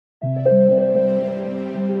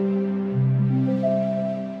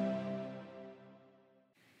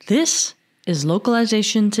This is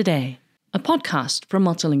Localization Today, a podcast from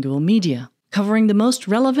Multilingual Media, covering the most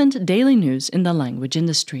relevant daily news in the language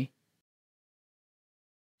industry.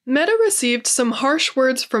 Meta received some harsh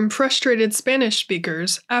words from frustrated Spanish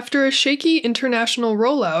speakers after a shaky international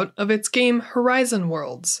rollout of its game Horizon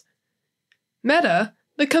Worlds. Meta,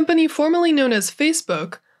 the company formerly known as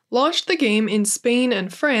Facebook, launched the game in Spain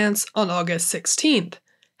and France on August 16th.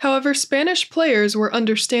 However, Spanish players were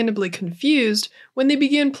understandably confused when they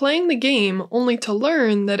began playing the game only to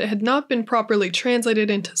learn that it had not been properly translated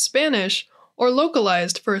into Spanish or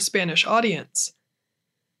localized for a Spanish audience.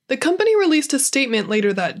 The company released a statement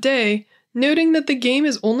later that day, noting that the game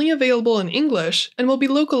is only available in English and will be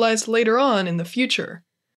localized later on in the future.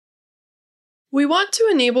 We want to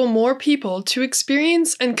enable more people to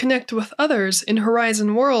experience and connect with others in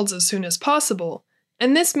Horizon Worlds as soon as possible,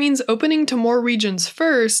 and this means opening to more regions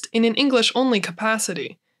first in an English-only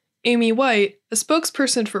capacity, Amy White, a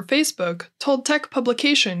spokesperson for Facebook, told tech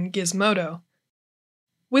publication Gizmodo.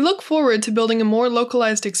 We look forward to building a more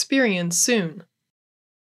localized experience soon.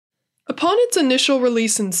 Upon its initial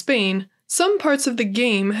release in Spain, some parts of the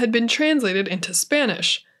game had been translated into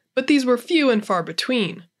Spanish, but these were few and far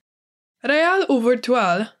between. Real o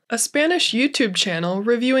Virtual, a Spanish YouTube channel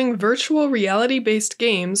reviewing virtual reality-based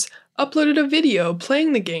games, uploaded a video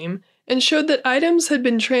playing the game and showed that items had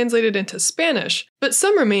been translated into Spanish, but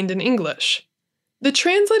some remained in English. The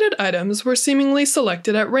translated items were seemingly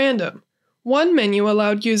selected at random. One menu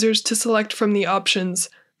allowed users to select from the options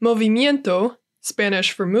Movimiento,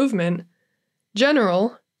 Spanish for movement,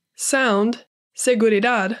 General, Sound,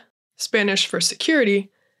 Seguridad, Spanish for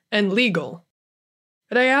security, and Legal.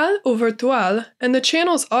 Real o Virtual and the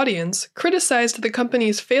channel's audience criticized the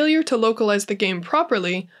company's failure to localize the game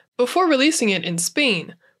properly before releasing it in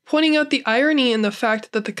Spain, pointing out the irony in the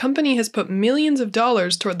fact that the company has put millions of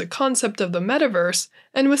dollars toward the concept of the metaverse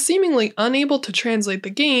and was seemingly unable to translate the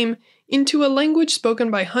game into a language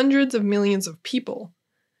spoken by hundreds of millions of people.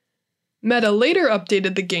 Meta later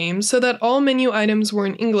updated the game so that all menu items were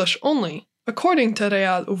in English only, according to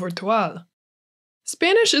Real o Virtual.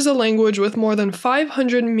 Spanish is a language with more than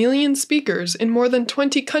 500 million speakers in more than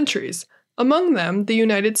 20 countries, among them the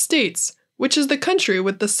United States, which is the country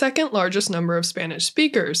with the second largest number of Spanish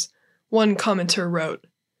speakers, one commenter wrote.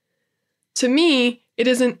 To me, it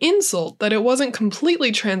is an insult that it wasn't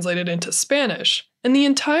completely translated into Spanish, and the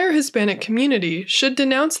entire Hispanic community should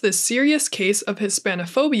denounce this serious case of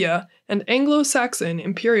Hispanophobia and Anglo-Saxon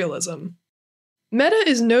imperialism. Meta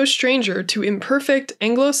is no stranger to imperfect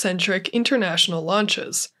Anglo-centric international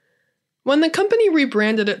launches. When the company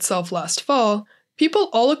rebranded itself last fall, people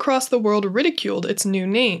all across the world ridiculed its new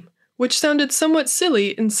name, which sounded somewhat silly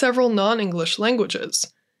in several non-English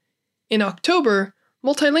languages. In October,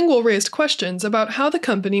 Multilingual raised questions about how the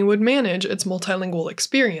company would manage its multilingual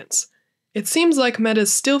experience. It seems like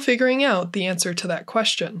Meta's still figuring out the answer to that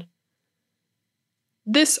question.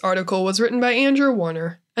 This article was written by Andrew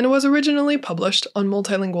Warner and was originally published on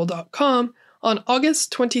multilingual.com on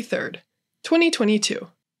August 23rd, 2022.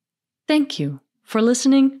 Thank you for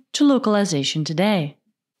listening to Localization Today.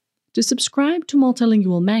 To subscribe to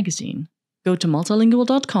Multilingual magazine, go to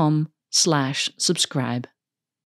multilingual.com/subscribe.